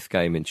 80th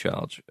game in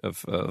charge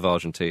of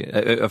Argentina,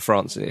 of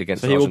France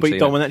against So he Argentina. will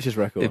beat Domenech's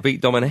record. It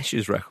beat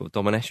Domenech's record.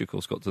 Domenech, of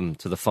course, got them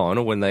to the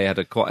final when they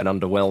had quite an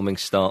underwhelming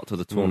start to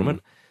the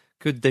tournament.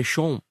 Could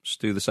Deschamps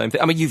do the same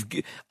thing? I mean,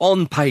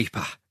 on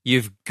paper,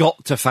 you've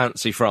got to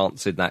fancy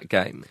France in that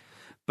game.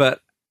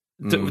 But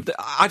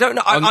I don't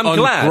know. I'm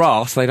glad. On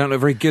grass, they don't look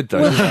very good,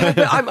 though.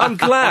 I'm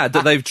glad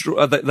that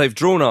they've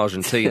drawn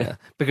Argentina,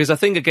 because I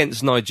think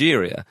against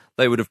Nigeria,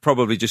 they would have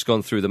probably just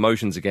gone through the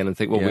motions again and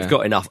think, well, we've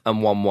got enough,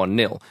 and won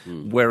 1-0.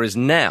 Whereas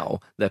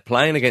now, they're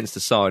playing against a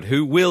side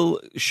who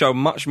will show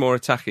much more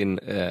attacking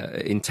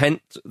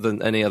intent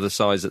than any other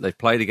sides that they've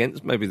played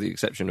against, maybe the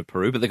exception of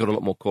Peru, but they've got a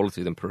lot more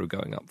quality than Peru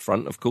going up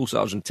front. Of course,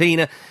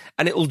 Argentina,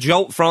 and it'll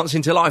jolt France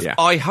into life,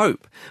 I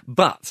hope.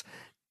 But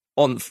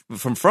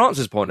from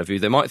France's point of view,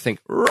 they might think,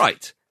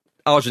 right,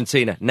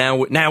 Argentina, now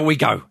we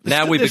go.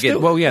 Now we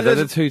begin. They're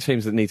the two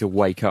teams that need to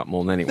wake up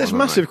more than anyone. There's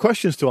massive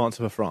questions to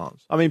answer for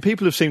France. I mean,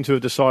 people have seemed to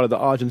have decided that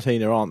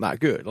Argentina aren't that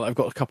good. Like, they've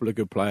got a couple of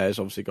good players,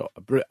 obviously got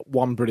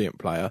one brilliant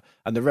player,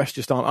 and the rest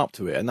just aren't up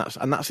to it. And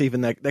that's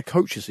even their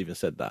coaches even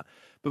said that.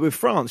 But with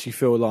France, you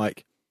feel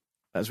like,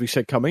 as we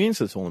said coming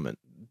into the tournament,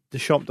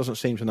 Deschamps doesn't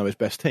seem to know his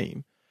best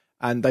team,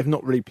 and they've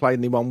not really played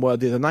anyone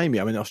worthy of the name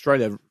yet. I mean,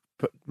 Australia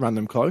ran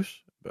them close.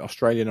 But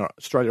Australia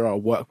are a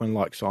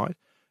workman-like side.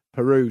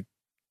 Peru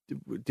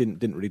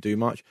didn't really do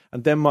much,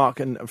 and Denmark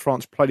and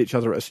France played each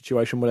other at a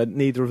situation where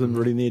neither of them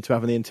really needed to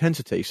have any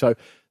intensity. So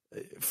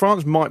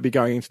France might be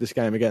going into this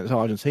game against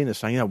Argentina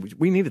saying,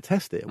 we need a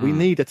test here. We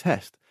need a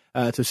test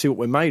to see what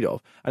we're made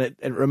of, and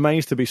it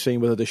remains to be seen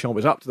whether Deschamps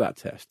is up to that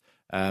test.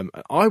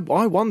 I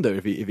wonder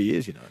if he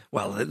is.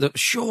 Well,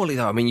 surely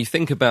though. I mean, you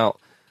think about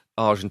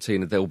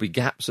Argentina, there will be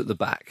gaps at the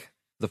back.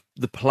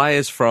 The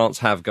players France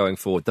have going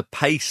forward, the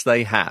pace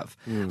they have.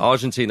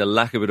 Argentina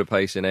lack a bit of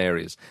pace in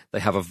areas. They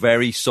have a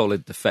very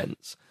solid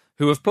defence,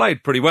 who have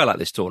played pretty well at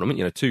this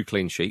tournament. 2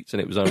 clean sheets,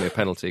 and it was only a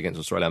penalty against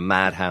Australia. A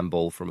mad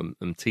handball from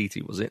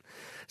Umtiti, was it?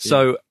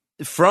 So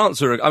France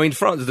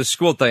France, the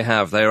squad they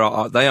have, they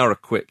are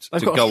equipped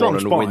to go on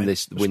and win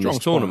this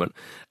tournament.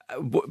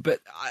 But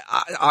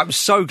I'm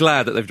so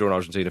glad that they've drawn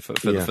Argentina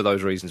for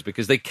those reasons,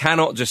 because they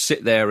cannot just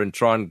sit there and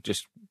try and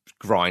just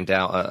grind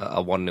out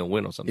a 1-0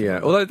 win or something. Yeah,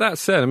 like although that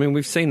said, I mean,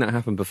 we've seen that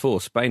happen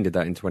before. Spain did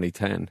that in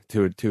 2010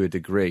 to a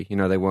degree.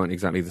 They weren't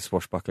exactly the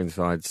swashbuckling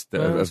sides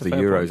of the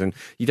Euros, and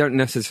you don't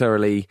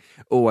necessarily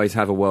always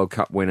have a World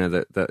Cup winner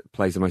that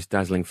plays the most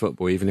dazzling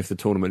football, even if the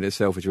tournament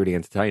itself is really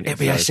entertaining. It'd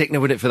be a sickener,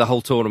 wouldn't it, for the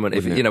whole tournament?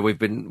 If we've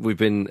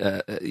been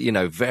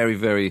very,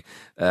 very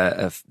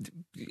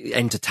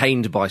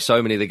entertained by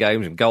so many of the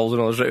games and goals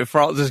and all this. If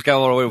France just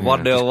go on with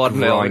 1-0, 1-0,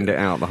 grind it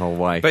out the whole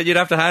way. But you'd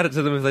have to hand it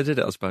to them if they did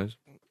it, I suppose.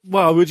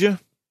 Well, would you?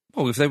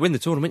 Well, if they win the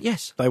tournament,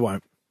 yes. They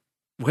won't.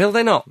 Will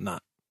they not? No.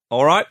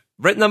 All right.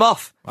 Written them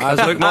off. As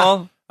Luke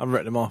Moore. I've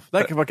written them off.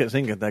 They can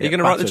sing it. You're going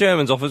to write the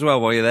Germans off as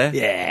well while you're there?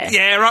 Yeah.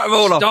 Yeah, write them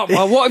all off. Stop.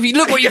 Well,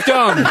 look what you've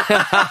done.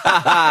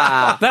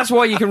 That's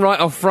why you can write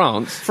off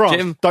France.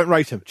 Jim, don't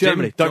rate them.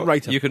 Germany, don't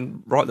rate them. You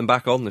can write them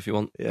back on if you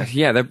want.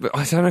 Yeah,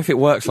 I don't know if it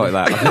works like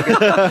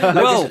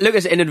that.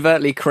 Lucas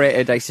inadvertently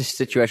created a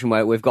situation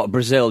where we've got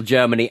Brazil,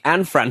 Germany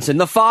and France in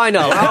the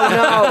final.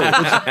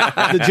 Oh,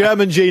 no. The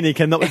German genie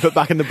cannot be put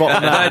back in the bottle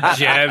now. The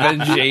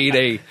German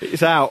genie.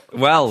 It's out.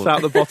 Well, it's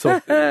out the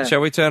bottle. Shall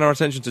we turn our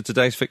attention to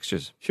today's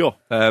fixtures? Sure.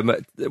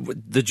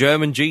 The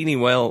German genie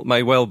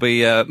may well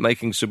be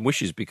making some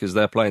wishes, because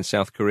they're playing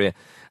South Korea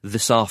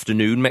this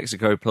afternoon.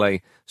 Mexico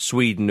play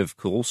Sweden, of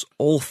course.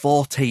 All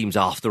 4 teams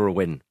after a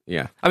win.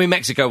 Yeah. I mean,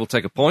 Mexico will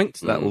take a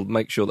point. That will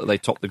make sure that they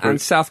top the group. And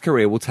South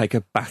Korea will take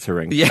a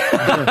battering. Yeah.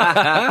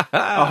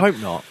 I hope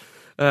not.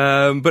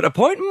 But a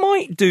point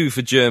might do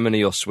for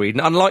Germany or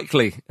Sweden.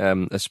 Unlikely,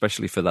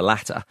 especially for the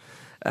latter.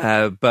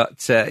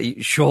 But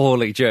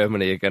surely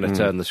Germany are going to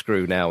turn the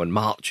screw now and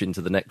march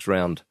into the next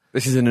round.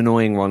 This is an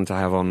annoying one to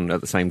have on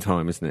at the same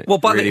time, isn't it? Well,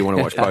 I really want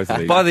to watch both of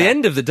these. By the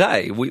end of the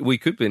day, we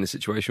could be in a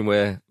situation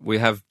where we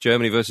have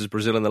Germany versus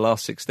Brazil in the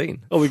last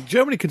 16. Oh,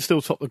 Germany can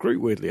still top the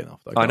group, weirdly enough.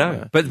 Though, I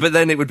know, but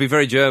then it would be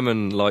very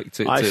German-like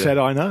to... I said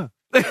I know.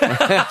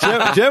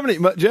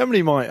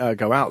 Germany might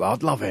go out, though.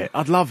 I'd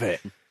love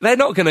it. They're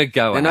not going to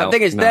go out. The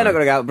thing is, they're not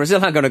going to go out.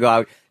 Brazil aren't going to go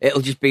out.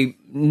 It'll just be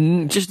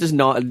just as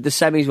not... The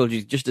semis will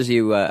just as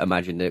you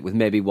imagined it, with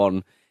maybe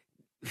one...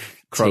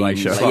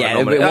 Croatia.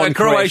 One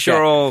Croatia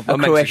or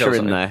Croatia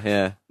in there,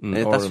 yeah.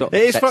 That's what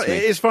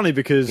it's funny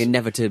because... The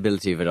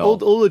inevitability of it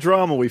all. All the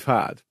drama we've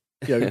had,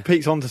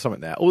 Pete's onto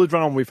something there. All the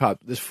drama we've had,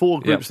 there's 4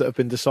 groups that have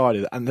been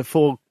decided, and the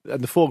four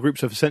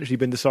groups have essentially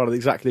been decided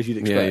exactly as you'd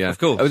expect. Yeah. Of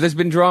course. There's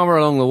been drama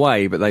along the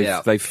way, but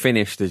they've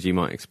finished as you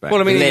might expect. Well,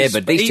 I mean,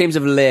 these teams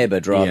have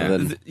laboured rather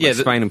than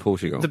Spain and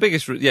Portugal. The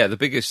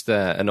biggest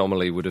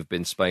anomaly would have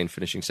been Spain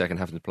finishing second,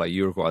 having to play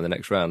Uruguay in the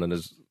next round, and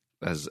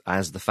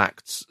as the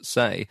facts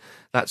say,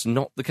 that's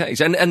not the case.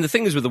 And the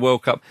thing is with the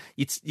World Cup,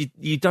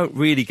 you don't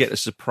really get a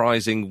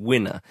surprising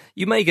winner.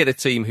 You may get a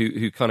team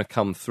who kind of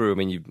come through. I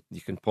mean,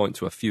 you can point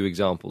to a few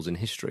examples in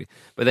history,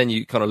 but then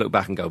you kind of look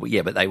back and go,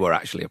 but they were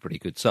actually a pretty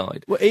good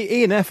side. Well,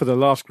 E and F are the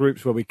last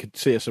groups where we could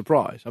see a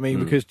surprise. I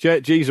mean, because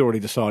G's already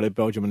decided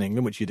Belgium and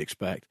England, which you'd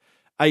expect.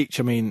 H,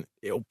 I mean,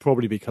 it'll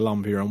probably be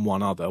Colombia and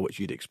one other, which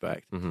you'd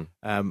expect. Mm-hmm.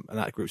 And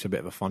that group's a bit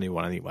of a funny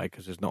one anyway,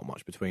 because there's not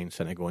much between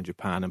Senegal and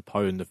Japan, and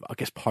Poland. I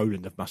guess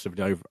Poland have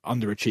massively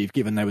underachieved,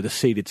 given they were the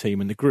seeded team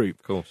in the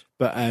group. Of course.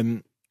 But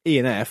E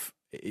and F,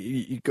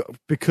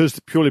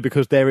 purely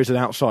because there is an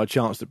outside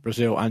chance that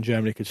Brazil and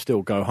Germany could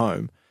still go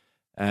home.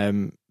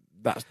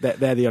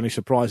 They're the only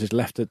surprises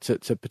left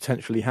to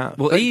potentially have.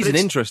 Well, E is an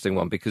interesting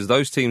one because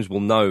those teams will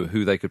know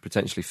who they could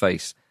potentially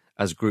face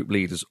as group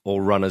leaders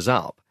or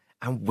runners-up.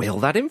 And will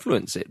that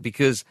influence it?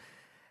 Because,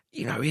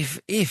 you know,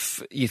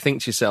 if you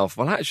think to yourself,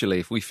 well, actually,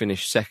 if we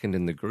finish second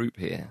in the group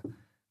here,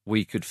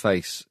 we could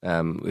face,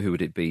 who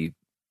would it be?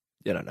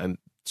 I don't know,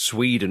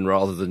 Sweden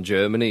rather than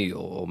Germany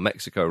or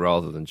Mexico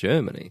rather than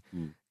Germany.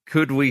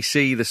 Could we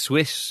see the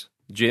Swiss,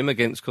 Jim,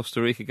 against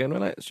Costa Rica going,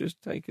 well, let's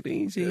just take it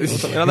easy or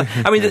something like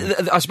that? I mean,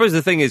 I suppose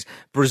the thing is,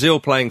 Brazil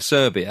playing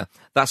Serbia,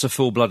 that's a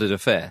full-blooded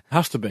affair.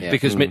 Has to be.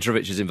 Because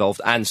Mitrovic is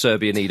involved and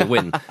Serbia need a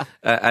win.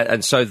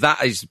 And so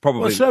that is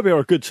probably... Well, Serbia are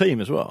a good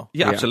team as well.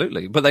 Yeah,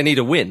 absolutely. But they need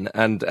a win.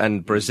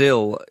 And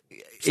Brazil...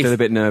 Still a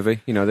bit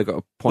nervy. You know, they've got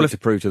a point to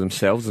prove to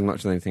themselves as much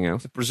as anything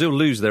else. If Brazil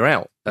lose, they're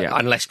out.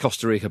 Unless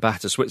Costa Rica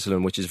batter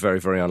Switzerland, which is very,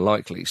 very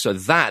unlikely. So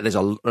there's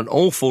an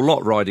awful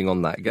lot riding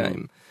on that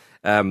game.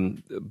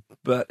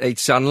 But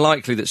it's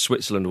unlikely that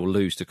Switzerland will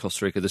lose to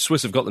Costa Rica. The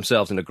Swiss have got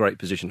themselves in a great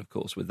position, of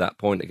course, with that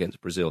point against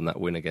Brazil and that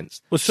win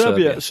against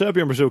Serbia.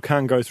 Serbia and Brazil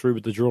can go through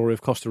with the draw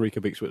if Costa Rica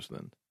beat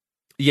Switzerland.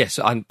 Yes,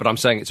 but I'm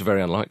saying it's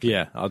very unlikely.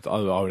 Yeah, I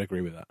would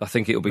agree with that. I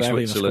think it'll be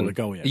Switzerland.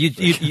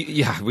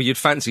 You'd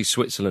fancy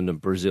Switzerland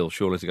and Brazil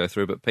surely to go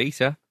through, but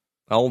Peter,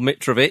 old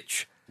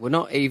Mitrovic... We're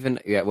not even...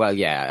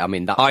 I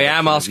mean... I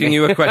am asking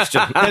you a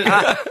question.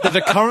 There's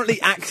a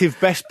currently active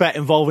best bet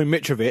involving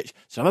Mitrovic,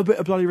 so have a bit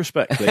of bloody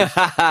respect, please.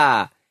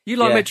 You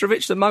like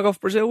Mitrovic to mug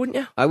off Brazil, wouldn't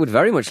you? I would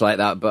very much like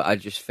that, but I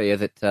just fear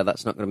that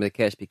that's not going to be the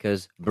case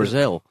because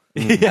Brazil.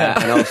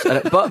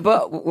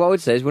 But what I would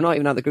say is we're not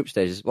even at the group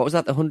stages. What was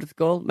that, the 100th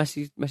goal?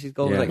 Messi's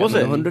goal? Was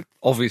it? 100?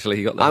 Obviously,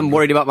 he got that. I'm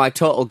worried about my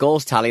total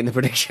goals tally in the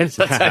predictions,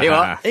 I'll tell you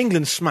what.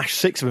 England smashed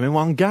 6 of them in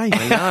one game.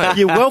 I know.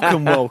 You're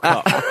welcome, World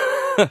Cup.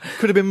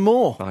 Could have been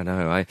more. I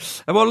know,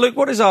 Well, look,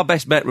 what is our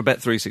best bet with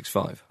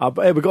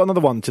Bet365? We've got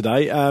another one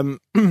today.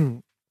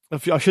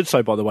 I should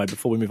say, by the way,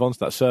 before we move on to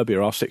that,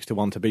 Serbia are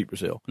 6-1 to beat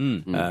Brazil.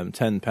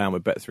 £10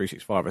 with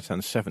Bet365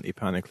 returns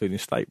 £70, including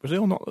stake.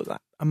 Brazil not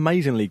that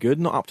amazingly good,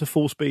 not up to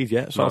full speed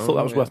yet, so I thought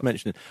that was worth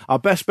mentioning. Our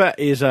best bet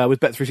is with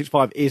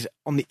Bet365 is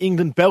on the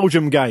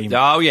England-Belgium game.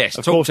 Oh, yes,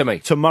 talk to me.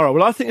 Tomorrow.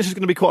 Well, I think this is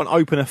going to be quite an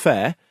open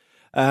affair.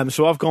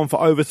 So I've gone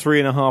for over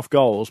 3.5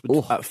 goals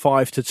at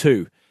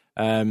 5-2.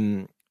 £50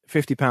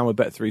 with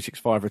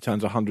Bet365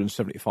 returns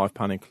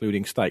 £175,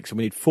 including stakes. So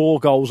we need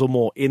 4 goals or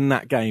more in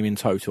that game in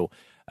total.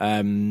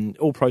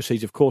 All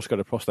proceeds, of course, go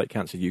to Prostate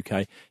Cancer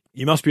UK.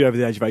 You must be over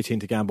the age of 18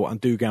 to gamble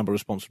and do gamble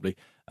responsibly.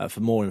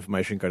 For more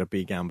information, go to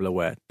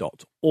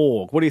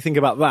begambleaware.org. What do you think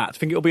about that?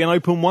 Think it'll be an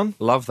open one?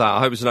 Love that. I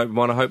hope it's an open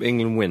one. I hope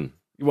England win.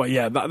 Well,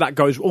 yeah, that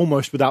goes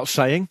almost without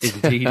saying.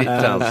 Indeed it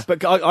does.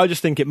 But I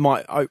just think it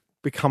might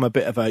become a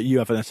bit of a you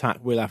have an attack,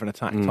 we'll have an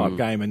attack type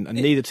game, and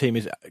neither team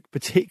is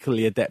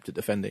particularly adept at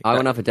defending. I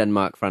want to have a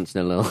Denmark-France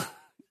 0-0.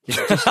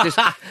 Just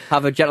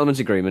have a gentleman's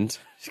agreement.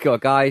 Just go,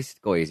 guys,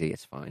 go easy,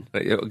 it's fine.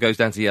 It goes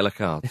down to yellow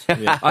cards.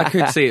 Yeah. I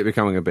could see it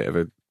becoming a bit of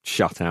a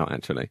shutout,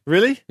 actually.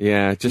 Really?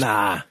 Yeah, just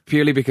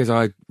purely because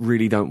I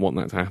really don't want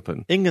that to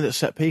happen. England at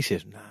set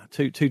pieces,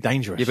 too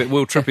dangerous. Yeah, but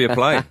will Trippier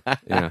play?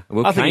 Yeah,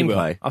 will Kane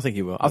play? I think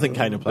he will. I think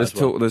Kane will play.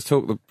 There's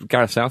talk.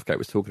 Gareth Southgate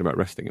was talking about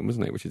resting him,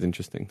 wasn't he? Which is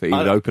interesting that he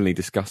would openly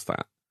discuss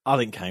that. I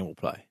think Kane will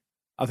play.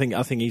 I think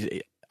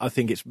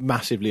it's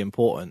massively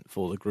important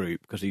for the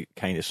group because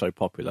Kane is so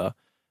popular.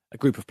 A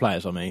group of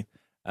players, I mean,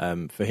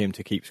 for him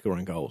to keep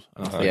scoring goals.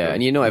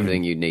 And you know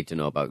everything you need to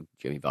know about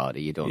Jimmy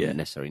Vardy. You don't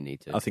necessarily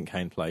need to. I think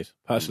Kane plays.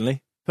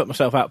 Personally, putting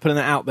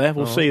that out there.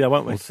 We'll see, though,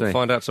 won't we? We'll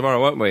find out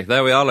tomorrow, won't we?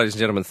 There we are, ladies and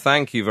gentlemen.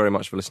 Thank you very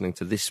much for listening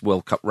to this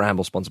World Cup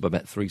Ramble, sponsored by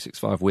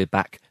Bet365. We're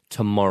back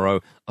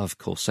tomorrow, of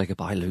course. Say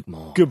goodbye, Luke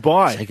Moore.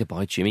 Goodbye. Say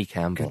goodbye, Jimmy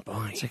Campbell.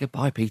 Goodbye. Say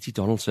goodbye, Petey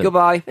Donaldson.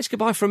 Goodbye. It's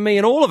goodbye from me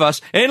and all of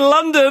us in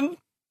London.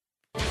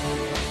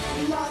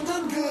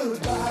 London,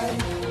 goodbye.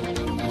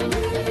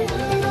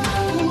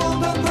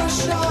 London,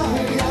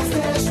 prощай, я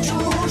здесь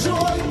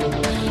чужой.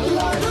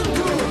 London,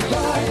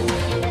 goodbye.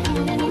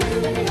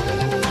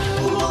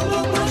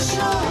 London,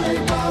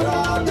 прощай,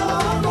 пора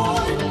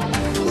домой.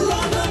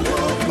 London,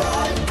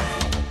 goodbye.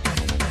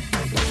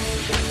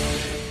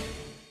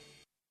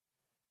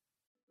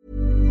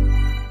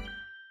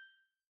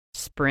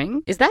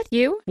 Spring? Is that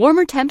you?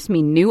 Warmer temps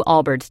mean new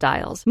Allbirds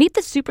styles. Meet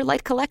the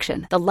Superlight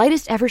Collection, the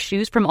lightest ever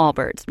shoes from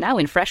Allbirds, now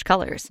in fresh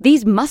colors.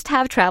 These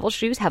must-have travel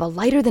shoes have a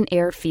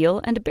lighter-than-air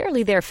feel and a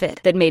barely-there fit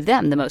that made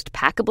them the most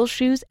packable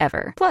shoes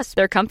ever. Plus,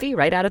 they're comfy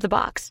right out of the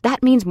box.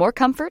 That means more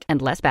comfort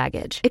and less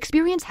baggage.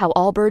 Experience how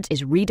Allbirds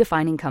is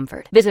redefining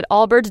comfort. Visit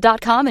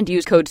allbirds.com and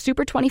use code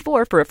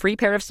SUPER24 for a free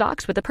pair of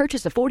socks with a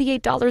purchase of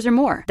 $48 or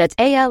more. That's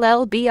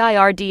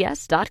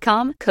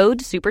ALLBIRDS.com, code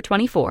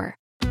SUPER24.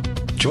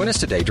 Join us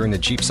today during the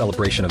Jeep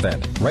Celebration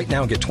event. Right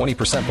now, get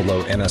 20%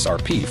 below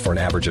MSRP for an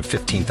average of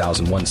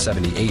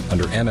 $15,178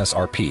 under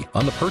MSRP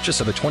on the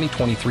purchase of a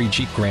 2023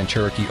 Jeep Grand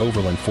Cherokee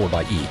Overland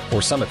 4xE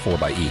or Summit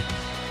 4xE.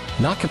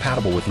 Not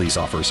compatible with lease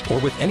offers or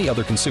with any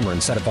other consumer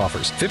incentive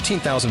offers.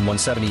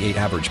 $15,178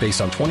 average based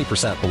on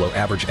 20% below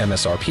average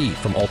MSRP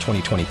from all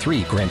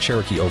 2023 Grand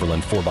Cherokee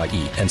Overland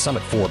 4xE and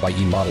Summit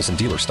 4xE models in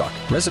dealer stock.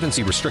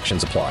 Residency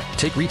restrictions apply.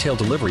 Take retail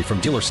delivery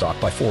from dealer stock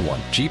by 4/1.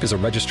 Jeep is a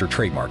registered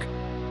trademark.